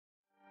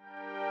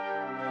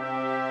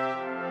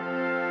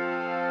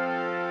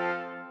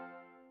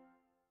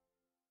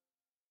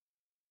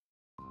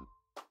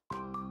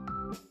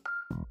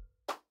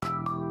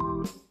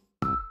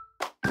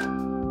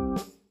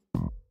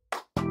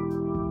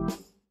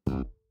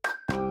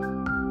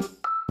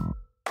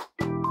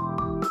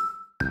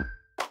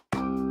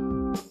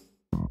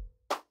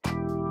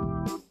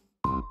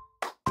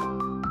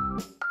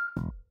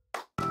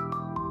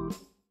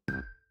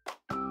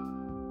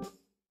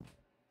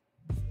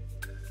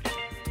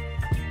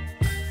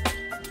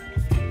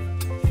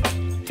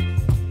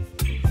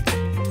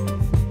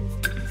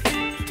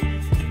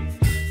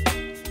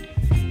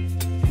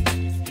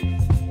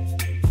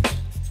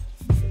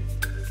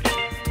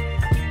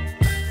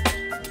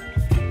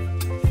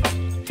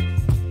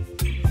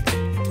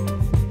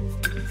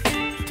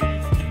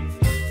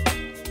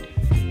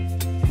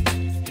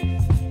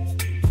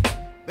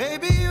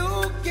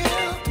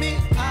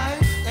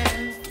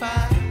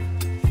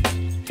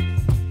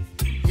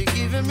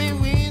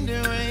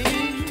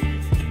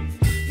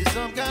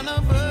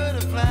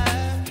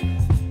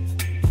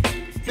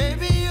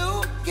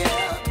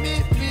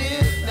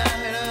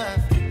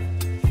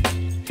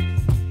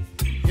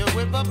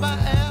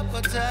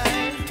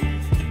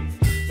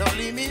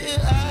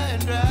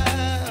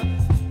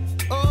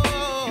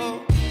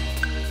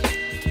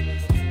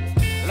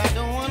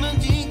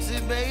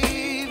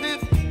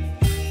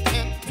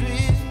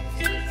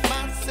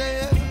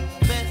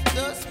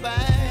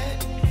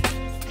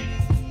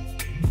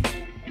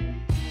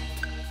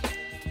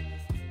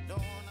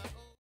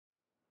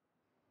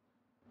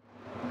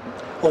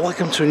Well,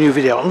 welcome to a new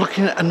video. I'm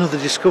looking at another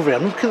Discovery.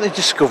 I'm looking at the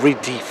Discovery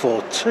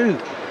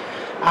D42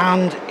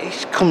 and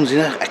it comes in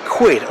a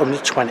quid under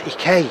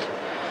 20k.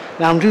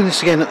 Now I'm doing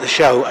this again at the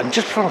show, and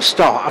just before I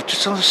start I've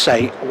just got to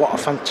say what a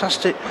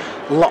fantastic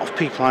lot of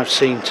people I've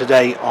seen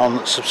today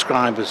on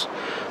subscribers.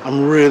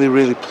 I'm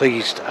really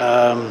pleased.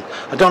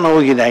 I don't know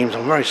all your names,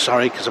 I'm very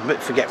sorry because I'm a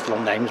bit forgetful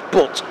on names,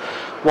 but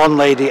one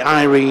lady,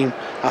 Irene,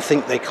 I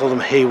think they call them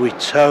Here We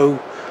Tow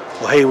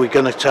or Here We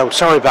Gonna Tow,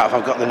 sorry about if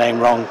I've got the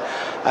name wrong.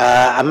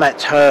 I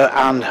met her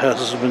and her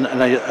husband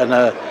and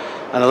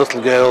a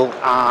little girl,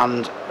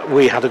 and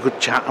we had a good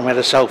chat and we had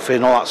a selfie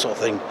and all that sort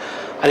of thing,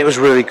 and it was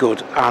really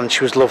good and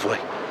she was lovely.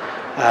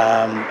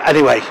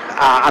 Anyway,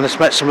 and I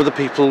met some other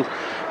people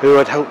who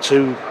had helped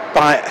to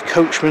buy a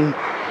Coachman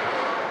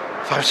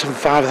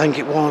 575 I think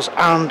it was,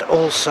 and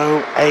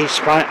also a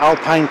Sprite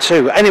Alpine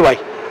 2. Anyway,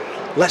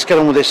 let's get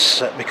on with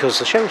this because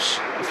the show's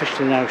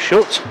officially now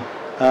shut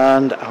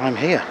and I'm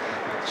here,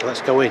 so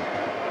let's go in.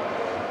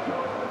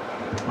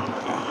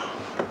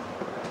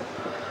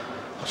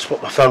 Just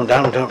put my phone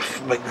down, don't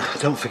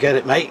forget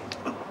it, mate.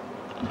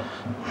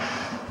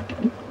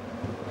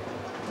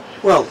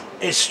 Well,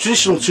 it's a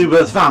traditional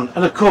two-berth van,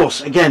 and of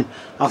course, again,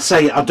 I'll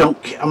say I'm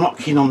not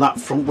keen on that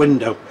front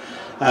window.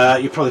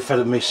 You're probably fed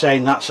of me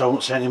saying that, so I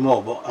won't say any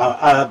more.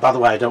 But by the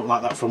way, I don't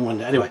like that front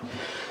window. Anyway,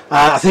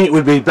 I think it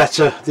would be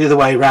better the other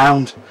way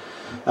around,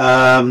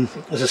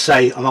 as I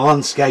say, on the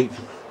landscape.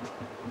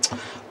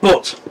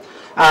 But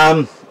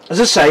as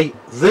I say,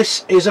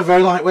 this is a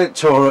very lightweight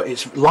tourer.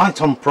 It's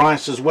light on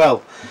price as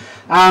well.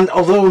 And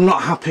although I'm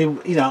not happy,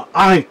 you know,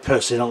 I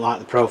personally don't like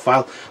the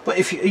profile, but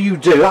if you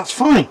do, that's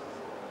fine.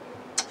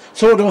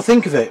 So what do I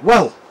think of it?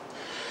 Well,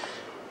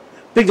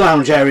 big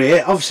lounge area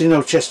here, obviously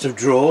no chest of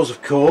drawers,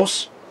 of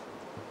course.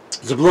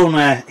 There's a blown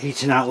air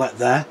heating outlet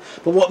there.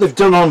 But what they've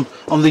done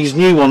on these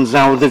new ones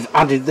now, they've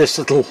added this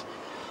little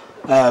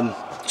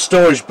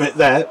storage bit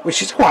there,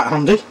 which is quite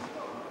handy.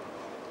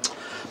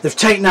 They've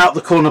taken out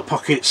the corner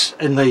pockets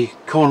in the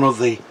corner of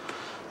the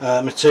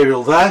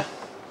material there,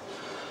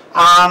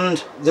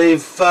 and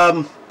they've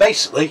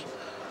basically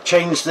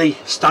changed the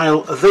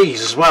style of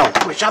these as well,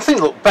 which I think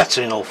look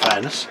better in all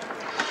fairness.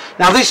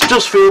 Now this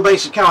does feel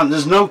basic car, and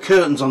there's no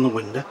curtains on the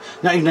window,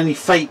 not even any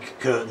fake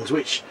curtains,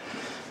 which,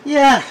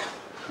 yeah,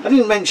 I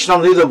didn't mention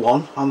on the other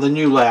one, on the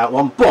new layout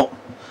one, but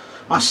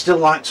I still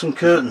like some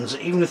curtains,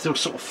 even if they're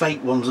sort of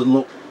fake ones and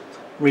look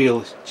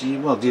real.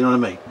 Well, do you know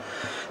what I mean?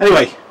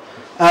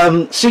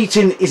 Anyway,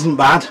 seating isn't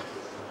bad,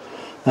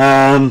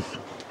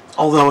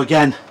 although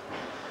again,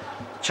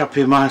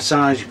 chappy of my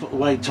size, you put the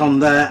weight on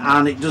there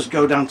and it does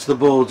go down to the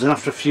boards, and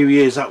after a few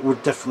years that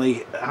would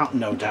definitely happen,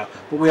 no doubt.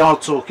 But we are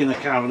talking a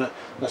Caravan at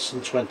less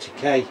than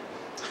 20k.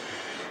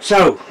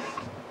 So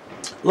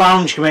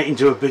lounge can make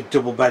into a big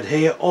double bed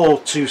here, or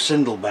two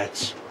single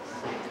beds,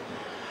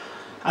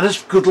 and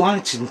there's good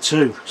lighting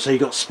too. So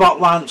you've got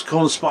spot lamps,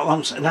 corner spot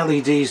lamps and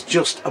LEDs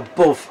just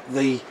above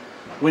the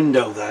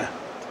window there.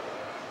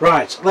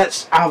 Right,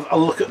 let's have a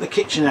look at the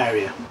kitchen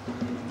area.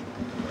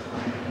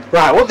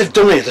 Right, what they've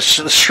done here, they're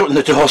shutting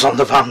the doors on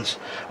the vans.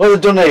 What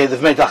they've done here,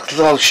 they've made that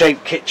little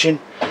shaped kitchen,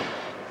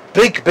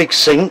 big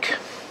sink,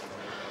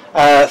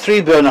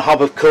 3-burner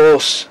hob of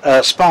course,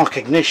 spark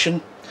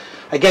ignition,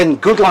 again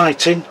good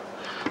lighting.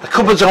 The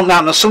cupboards open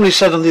out. Now somebody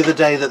said on the other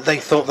day that they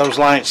thought those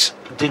lights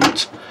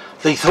didn't,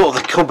 they thought the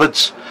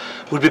cupboards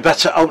would be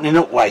better opening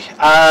up way.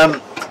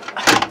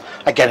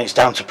 Again, it's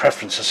down to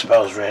preference I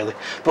suppose really,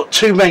 but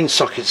two main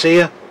sockets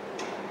here,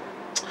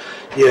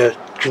 your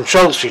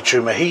controls for your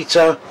trimmer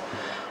heater,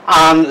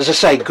 and as I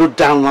say, good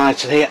down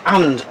lighting here,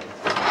 and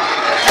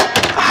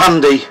a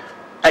handy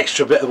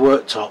extra bit of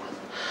worktop.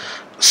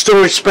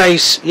 Storage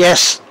space,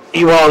 yes,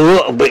 you are a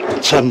little bit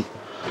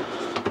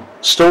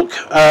stuck,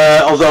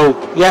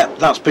 although yeah,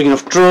 that's big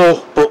enough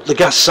drawer, but the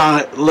gas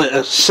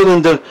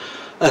cylinder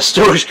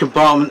storage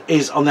compartment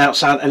is on the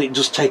outside, and it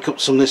does take up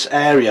some of this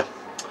area.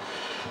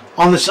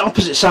 On this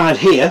opposite side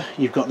here,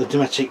 you've got the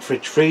Dometic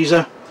fridge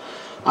freezer,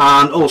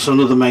 and also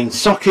another main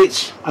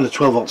socket and a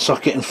 12-volt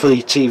socket, and for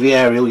the TV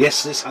aerial,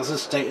 yes, this has a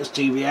status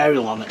TV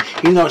aerial on it,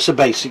 even though it's a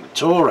basic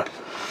tourer.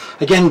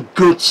 Again,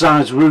 good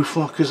sized roof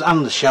lockers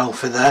and the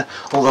shelf in there,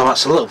 although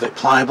that's a little bit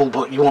pliable,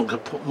 but you won't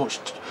going to put much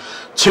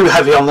too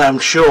heavy on there, I'm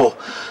sure.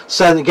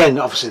 So then again,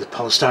 obviously the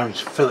polystyrene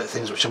fillet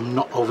things, which I'm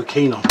not over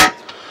keen on.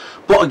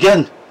 But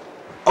again,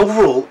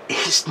 overall,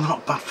 it's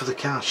not bad for the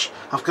cash,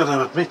 I've got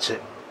to admit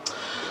it.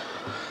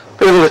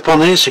 Bit of a lip on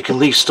here so you can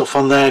leave stuff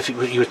on there if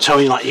you were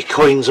towing like your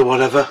coins or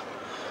whatever.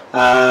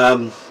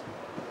 Again,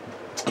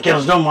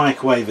 there's no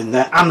microwave in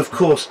there, and of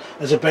course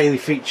as a Bailey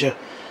feature,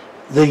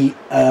 the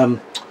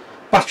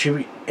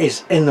battery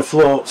is in the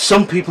floor.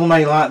 Some people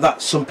may like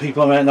that, some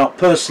people may not.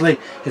 Personally,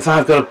 if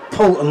I've got to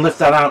pull and lift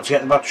that out to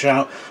get the battery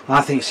out,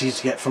 I think it's easy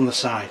to get from the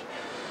side.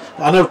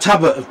 I know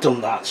Tabert have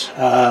done that,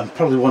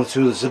 probably one or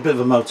two others, a bit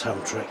of a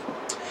motorhome trick.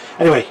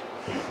 Anyway,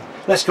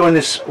 let's go in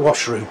this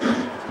washroom.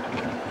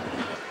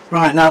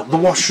 Right, now the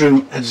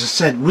washroom, as I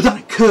said, with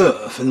that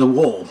curve in the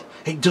wall,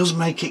 it does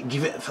make it,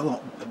 give it a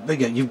lot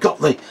bigger. You've got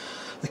the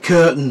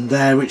curtain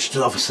there, which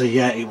obviously,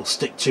 yeah, it will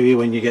stick to you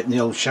when you get in the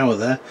old shower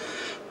there.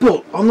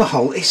 But on the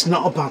whole, it's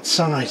not a bad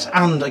size,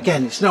 and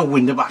again, it's no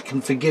window, but I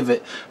can forgive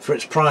it for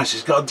its price.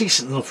 It's got a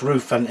decent enough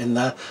roof vent in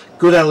there,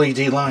 good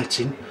LED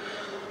lighting,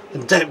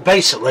 and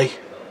basically,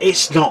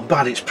 it's not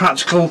bad. It's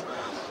practical.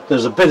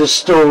 There's a bit of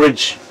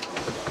storage,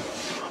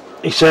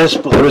 he says,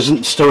 but there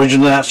isn't storage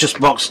in there. It's just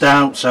boxed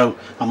out, so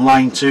I'm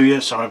lying to you.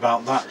 Sorry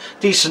about that.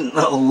 Decent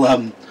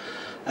little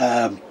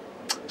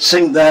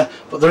sink there,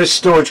 but there is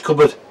storage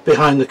cupboard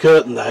behind the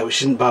curtain there,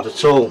 which isn't bad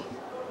at all.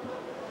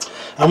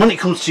 And when it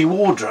comes to your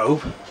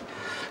wardrobe,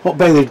 what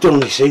they've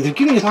done, you see, they've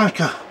given you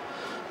like a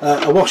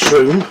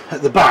washroom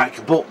at the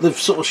back, but they've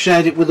sort of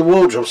shared it with the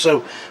wardrobe.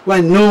 So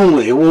when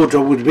normally a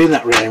wardrobe would be in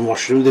that rain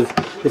washroom,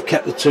 they've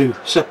kept the two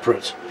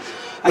separate.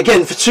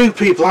 Again, for two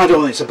people, I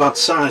don't think it's a bad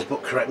size,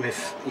 but correct me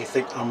if you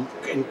think I'm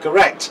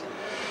incorrect.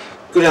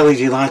 Good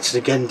LED lighting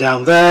again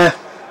down there.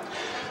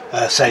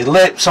 Say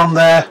lips on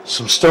there,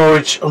 some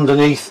storage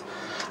underneath,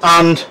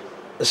 and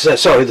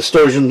sorry, the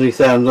storage underneath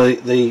there, and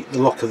the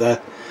locker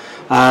there.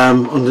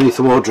 Underneath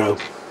the wardrobe,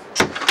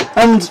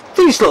 and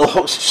these little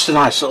hooks are just a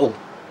nice little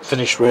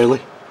finish, really.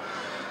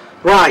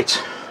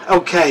 Right,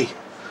 okay,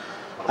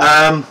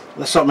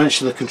 let's not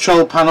mention the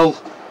control panel,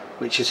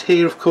 which is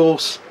here, of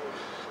course,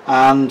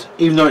 and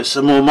even though it's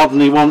a more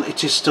modern one,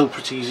 it is still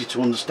pretty easy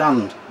to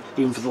understand,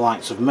 even for the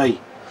likes of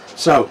me.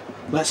 So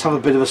let's have a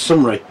bit of a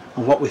summary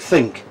on what we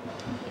think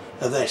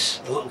of this,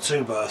 the little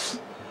two-berth,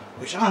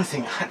 which I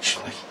think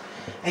actually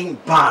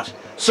ain't bad.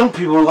 Some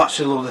people will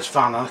actually love this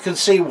van, and I can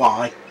see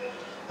why.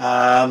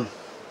 As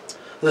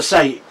I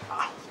say,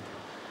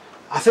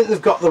 I think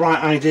they've got the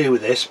right idea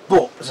with this,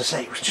 but as I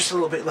say, it was just a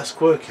little bit less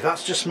quirky.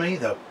 That's just me,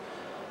 though.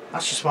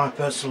 That's just my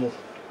personal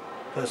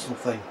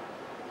thing.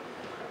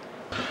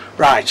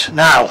 Right,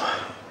 now,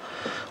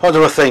 what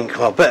do I think?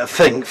 Well, I better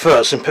think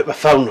first and pick my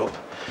phone up.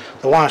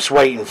 The wife's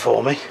waiting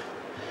for me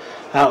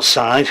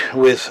outside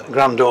with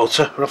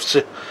granddaughter. We're off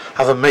to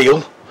have a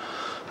meal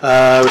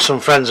with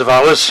some friends of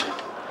ours,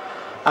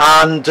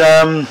 and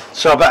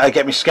so I better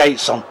get my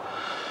skates on.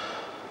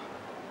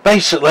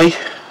 Basically,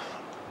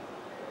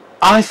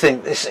 I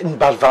think this isn't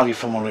bad value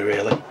for money,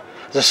 really.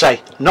 As I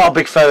say, not a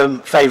big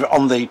favourite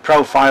on the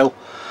profile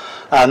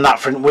and that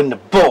front window,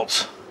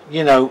 but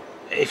you know,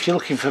 if you're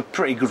looking for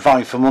pretty good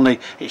value for money,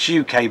 it's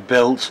UK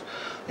built.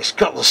 It's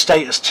got the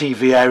status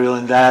TV aerial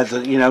in there,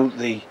 you know,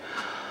 the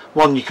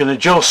one you can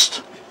adjust,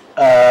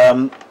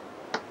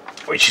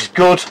 which is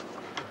good.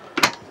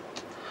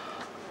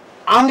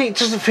 And it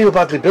doesn't feel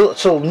badly built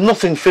at all.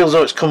 Nothing feels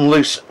though it's come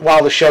loose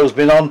while the show's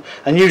been on.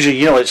 And usually,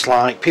 you know, it's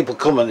like people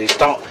come and they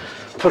start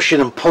pushing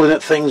and pulling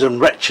at things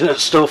and retching at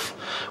stuff.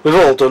 We've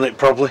all done it,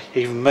 probably,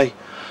 even me.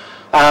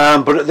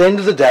 But at the end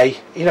of the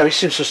day, you know, it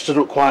seems to have stood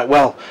up quite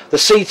well. The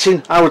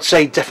seating, I would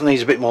say, definitely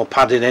needs a bit more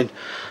padding in.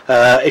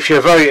 If you're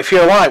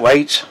a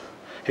lightweight,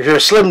 if you're a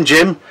slim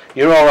Jim,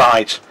 you're all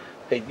right.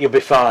 You'll be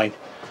fine.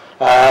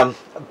 A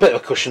bit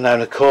of a cushion there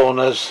in the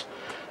corners,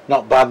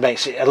 not bad.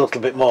 Makes it a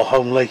little bit more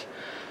homely.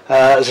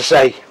 As I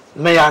say,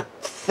 me, I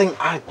think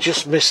I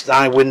just missed the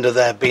eye window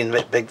there being a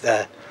bit big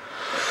there.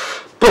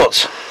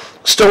 But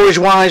storage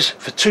wise,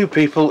 for two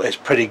people, it's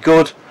pretty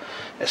good.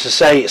 As I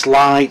say, it's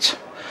light,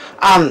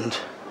 and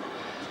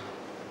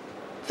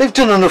they've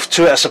done enough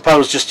to it, I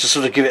suppose, just to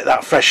sort of give it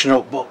that freshen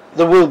up. But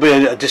there will be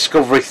a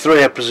Discovery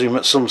 3, I presume,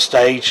 at some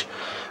stage,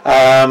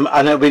 and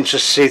it'll be interesting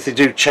to see if they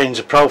do change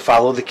the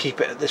profile or they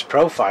keep it at this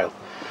profile.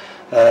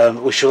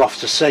 We shall have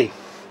to see.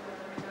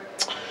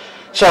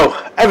 So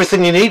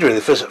everything you need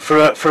really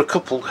for a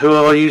couple who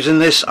are using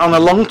this on a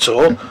long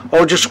tour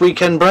or just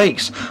weekend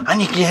breaks,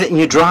 and you can get it in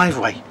your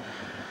driveway.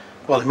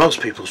 Well, in most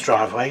people's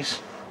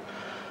driveways.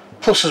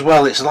 Plus, as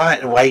well, it's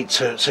lighter weight,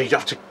 so you don't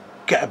have to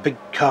get a big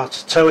car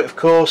to tow it, of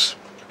course,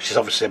 which is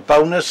obviously a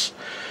bonus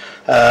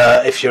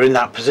if you're in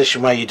that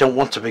position where you don't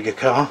want a bigger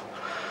car.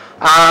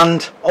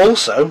 And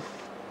also,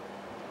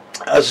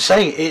 as I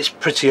say, it's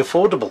pretty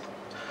affordable.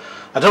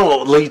 I don't know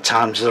what lead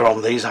times are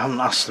on these. I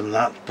haven't asked them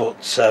that,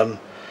 but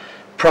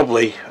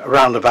probably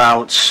around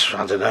about,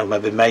 I don't know,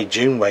 maybe May,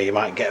 June, where you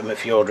might get them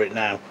if you order it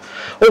now.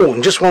 Oh,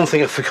 and just one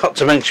thing I forgot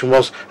to mention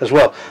was, as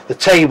well, the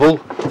table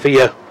for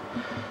your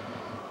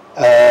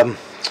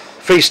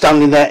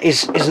freestanding there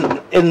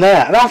isn't in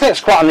there, and I think it's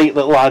quite a neat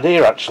little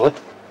idea, actually.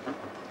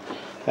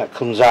 That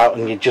comes out,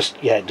 and you just,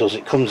 yeah, it does,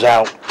 it comes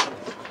out,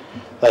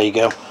 there you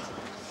go,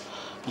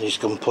 you just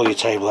go and pull your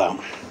table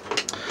out.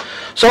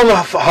 So on the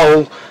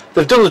whole,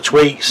 they've done the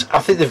tweaks. I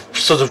think they've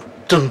sort of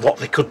done what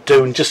they could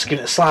do and just give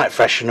it a slight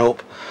freshen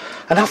up.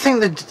 And I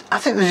think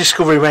the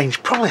Discovery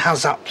range probably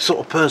has that sort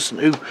of person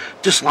who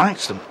just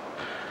likes them.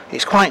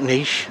 It's quite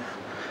niche,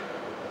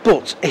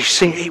 but you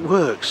see, it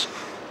works.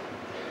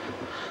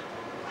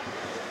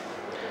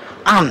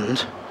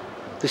 And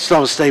they still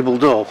have a stable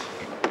door,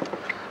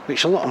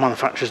 which a lot of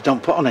manufacturers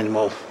don't put on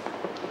anymore.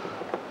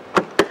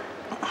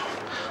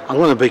 I'm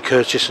going to be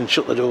courteous and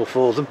shut the door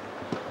for them.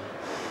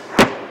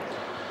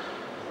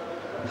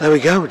 There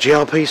we go,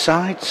 GRP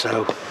side,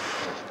 so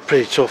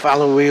pretty tough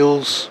alloy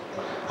wheels,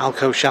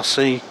 Alco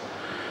chassis,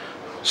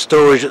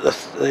 storage at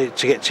the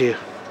to get to you,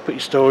 put your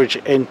storage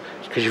in,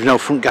 because you've no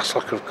front gas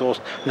locker of course,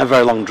 and a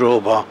very long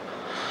drawbar.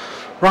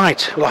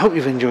 Right, well I hope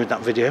you've enjoyed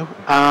that video,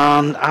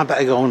 and I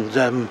better go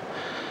and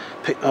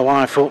pick my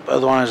wife up,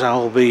 otherwise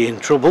I'll be in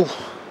trouble.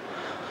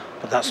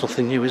 But that's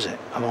nothing new, is it?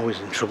 I'm always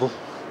in trouble.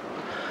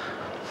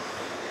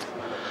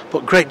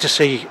 But great to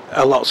see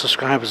a lot of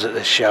subscribers at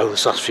this show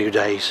this last few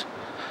days.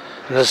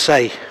 And as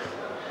I say,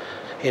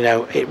 you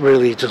know, it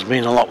really does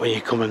mean a lot when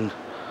you come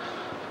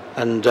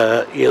and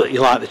you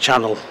like the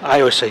channel.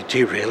 I always say, do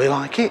you really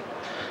like it?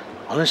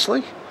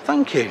 Honestly,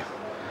 thank you.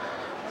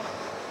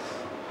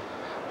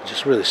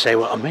 Just really say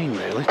what I mean,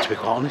 really, to be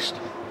quite honest.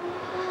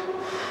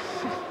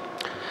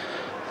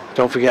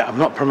 Don't forget, I'm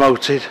not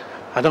promoted.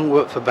 I don't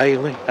work for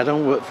Bailey, I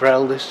don't work for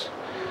Eldis,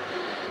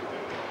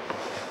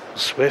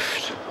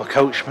 Swift or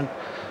Coachman.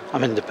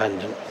 I'm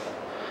independent,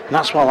 and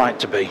that's what I like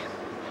to be.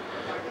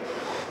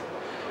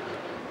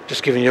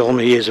 Just giving you all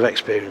my years of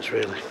experience,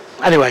 really.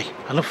 Anyway,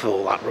 enough of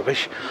all that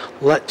rubbish.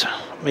 Let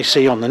me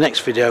see you on the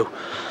next video,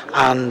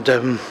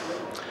 and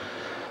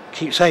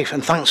keep safe,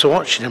 and thanks for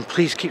watching, and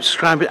please keep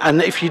subscribing,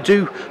 and if you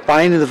do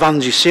buy any of the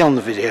vans you see on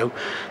the video,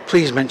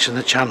 please mention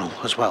the channel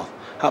as well.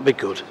 That'd be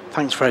good.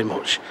 Thanks very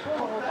much.